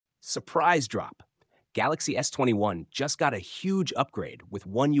Surprise drop! Galaxy S21 just got a huge upgrade with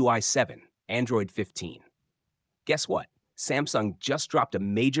One UI 7, Android 15. Guess what? Samsung just dropped a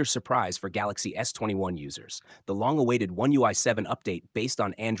major surprise for Galaxy S21 users. The long awaited One UI 7 update based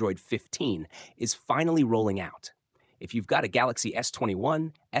on Android 15 is finally rolling out. If you've got a Galaxy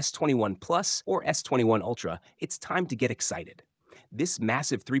S21, S21 Plus, or S21 Ultra, it's time to get excited. This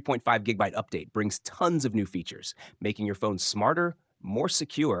massive 3.5 GB update brings tons of new features, making your phone smarter, more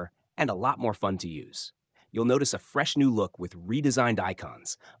secure, and a lot more fun to use. You'll notice a fresh new look with redesigned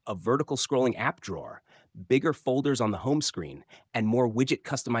icons, a vertical scrolling app drawer, bigger folders on the home screen, and more widget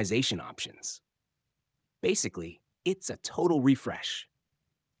customization options. Basically, it's a total refresh.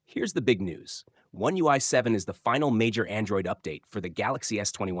 Here's the big news. One UI 7 is the final major Android update for the Galaxy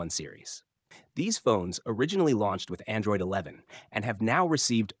S21 series. These phones originally launched with Android 11 and have now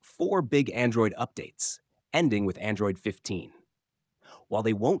received 4 big Android updates, ending with Android 15. While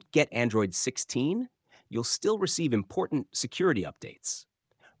they won't get Android 16, you'll still receive important security updates.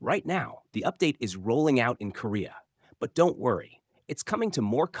 Right now, the update is rolling out in Korea, but don't worry, it's coming to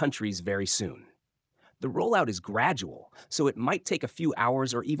more countries very soon. The rollout is gradual, so it might take a few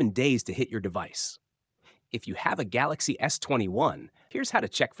hours or even days to hit your device. If you have a Galaxy S21, here's how to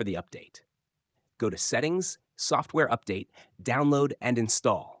check for the update. Go to Settings, Software Update, Download, and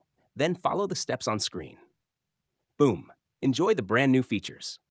Install. Then follow the steps on screen. Boom! Enjoy the brand new features.